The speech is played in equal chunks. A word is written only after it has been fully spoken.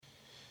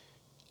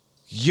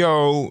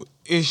Yo,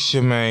 it's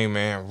your main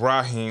man,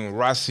 Raheem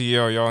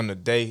Raciel. Y'all, and the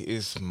day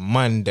is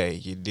Monday.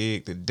 You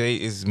dig? The day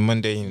is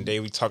Monday, and today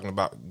we talking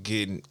about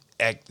getting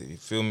active. You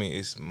feel me?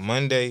 It's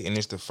Monday, and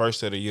it's the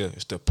first of the year.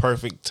 It's the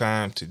perfect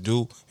time to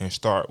do and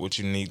start what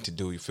you need to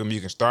do. You feel me?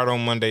 You can start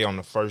on Monday on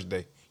the first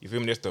day. You feel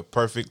me? That's the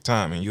perfect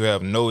time, and you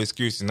have no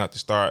excuses not to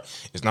start.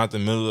 It's not the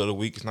middle of the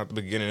week. It's not the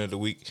beginning of the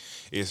week.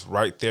 It's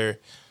right there,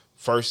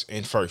 first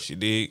and first. You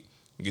dig?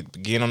 You get to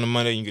begin on the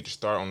Monday, you get to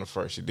start on the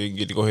first. You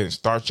get to go ahead and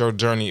start your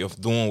journey of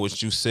doing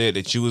what you said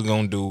that you was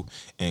going to do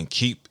and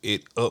keep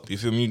it up. You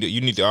feel me?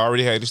 You need to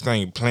already have this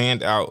thing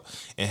planned out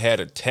and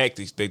had a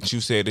tactics that you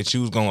said that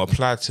you was going to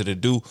apply to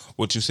do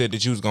what you said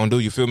that you was going to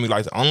do. You feel me?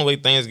 Like, the only way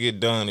things get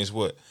done is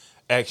what?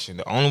 Action.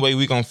 The only way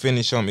we going to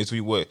finish them is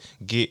we what?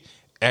 Get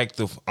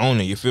active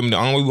on it. You feel me? The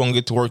only way we gonna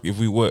get to work if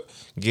we what?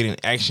 Get in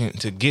action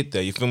to get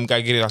there. You feel me? We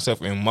gotta get ourselves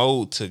in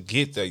mode to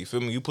get there. You feel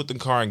me? You put the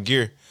car in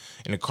gear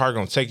and the car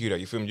gonna take you there.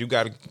 You feel me? You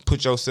gotta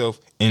put yourself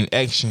in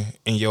action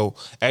and your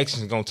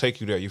actions gonna take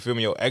you there. You feel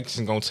me? Your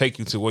actions gonna take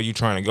you to where you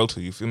trying to go to.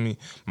 You feel me?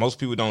 Most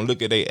people don't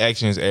look at their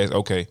actions as,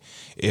 okay,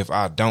 if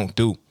I don't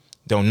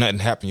nothing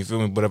happen. You feel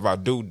me? But if I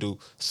do,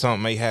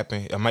 something may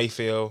happen. I may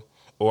fail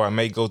or I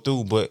may go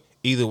through, but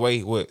either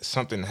way,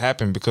 something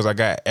happened because I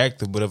got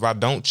active. But if I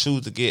don't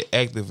choose to get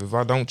active, if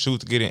I don't choose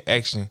to get in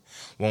action,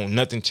 won't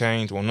nothing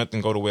change, won't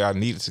nothing go the way I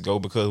needed to go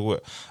because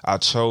I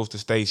chose to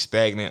stay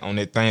stagnant on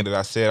that thing that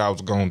I said I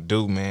was going to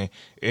do, man.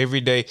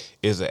 Every day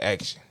is an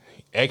action.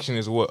 Action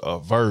is a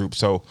verb.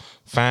 So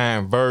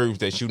find verbs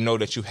that you know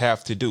that you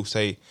have to do.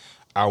 Say,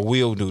 I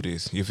will do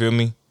this. You feel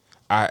me?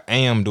 I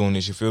am doing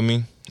this. You feel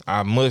me?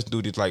 I must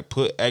do this. Like,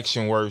 put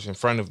action words in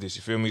front of this.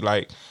 You feel me?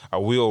 Like, I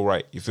will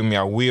write. You feel me?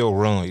 I will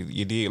run.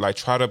 You did. Like,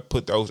 try to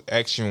put those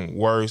action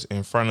words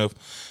in front of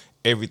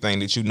everything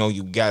that you know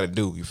you got to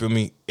do. You feel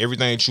me?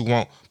 Everything that you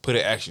want, put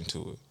an action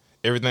to it.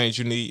 Everything that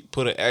you need,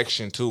 put an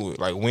action to it.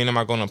 Like, when am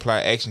I going to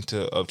apply action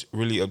to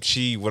really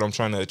achieve what I'm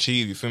trying to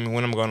achieve? You feel me?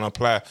 When am I going to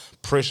apply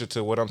pressure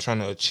to what I'm trying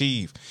to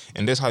achieve?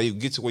 And that's how you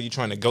get to where you're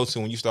trying to go to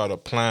when you start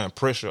applying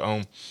pressure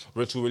on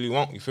what you really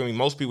want. You feel me?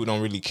 Most people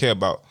don't really care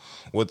about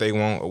what they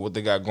want or what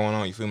they got going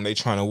on. You feel me? They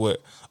trying to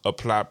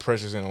apply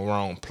pressures in the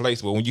wrong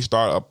place. But when you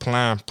start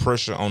applying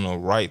pressure on the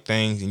right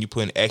things and you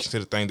put in action to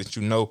the things that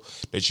you know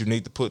that you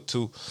need to put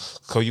to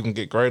so you can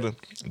get greater,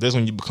 that's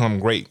when you become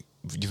great.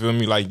 You feel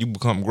me? Like, you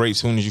become great as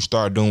soon as you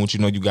start doing what you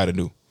know you got to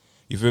do.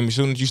 You feel me? As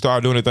soon as you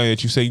start doing the thing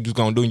that you say you just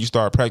going to do and you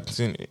start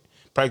practicing it,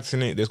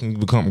 that's when you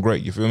become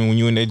great. You feel me? When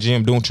you in that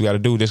gym doing what you got to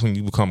do, that's when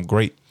you become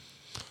great.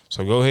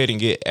 So go ahead and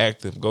get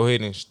active. Go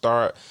ahead and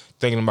start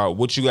thinking about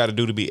what you got to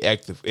do to be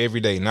active every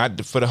day. Not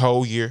for the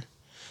whole year,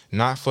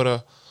 not for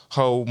the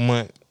whole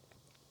month.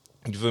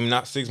 You feel me?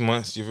 Not 6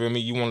 months. You feel me?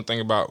 You want to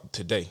think about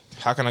today.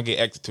 How can I get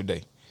active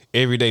today?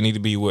 Every day need to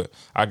be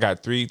I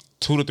got 2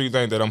 to 3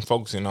 things that I'm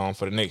focusing on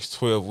for the next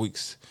 12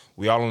 weeks.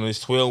 We all on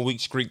this 12-week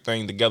streak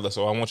thing together.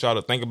 So I want y'all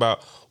to think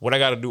about what I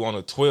got to do on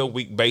a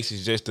 12-week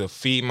basis just to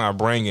feed my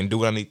brain and do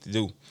what I need to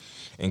do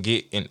and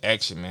get in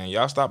action, man.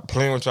 Y'all stop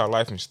playing with y'all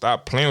life and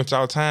stop playing with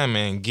y'all time,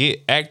 man.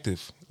 Get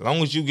active. As long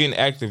as you getting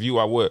active, you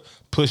are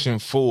pushing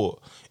forward.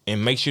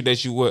 And make sure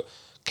that you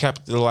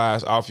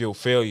capitalize off your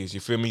failures. You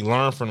feel me?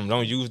 Learn from them.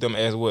 Don't use them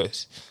as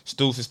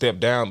stools to step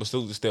down, but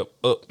stools to step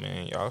up,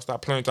 man. Y'all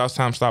stop playing with y'all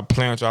time. Stop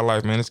playing with y'all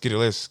life, man. Let's get it.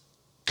 Let's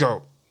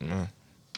go, man.